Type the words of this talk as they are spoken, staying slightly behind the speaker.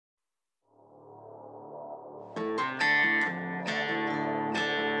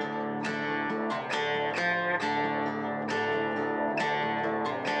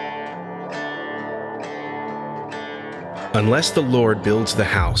Unless the Lord builds the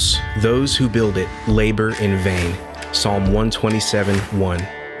house, those who build it labor in vain. Psalm 127:1.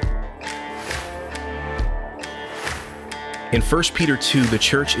 In 1 Peter 2, the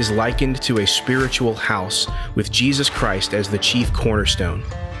church is likened to a spiritual house with Jesus Christ as the chief cornerstone.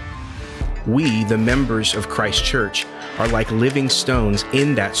 We, the members of Christ's church, are like living stones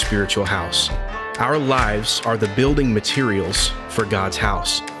in that spiritual house. Our lives are the building materials for God's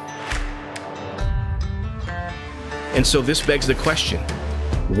house. And so this begs the question,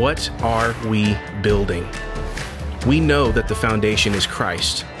 what are we building? We know that the foundation is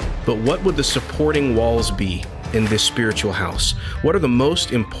Christ, but what would the supporting walls be in this spiritual house? What are the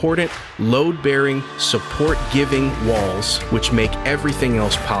most important, load-bearing, support-giving walls which make everything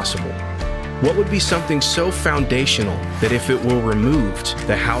else possible? What would be something so foundational that if it were removed,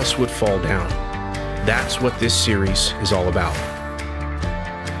 the house would fall down? That's what this series is all about.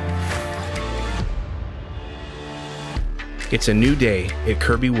 It's a new day at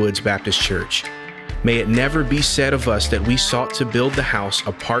Kirby Woods Baptist Church. May it never be said of us that we sought to build the house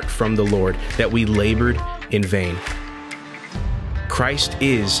apart from the Lord, that we labored in vain. Christ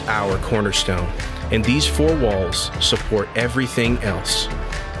is our cornerstone, and these four walls support everything else.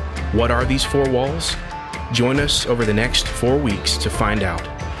 What are these four walls? Join us over the next 4 weeks to find out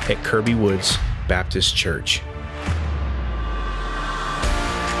at Kirby Woods Baptist Church.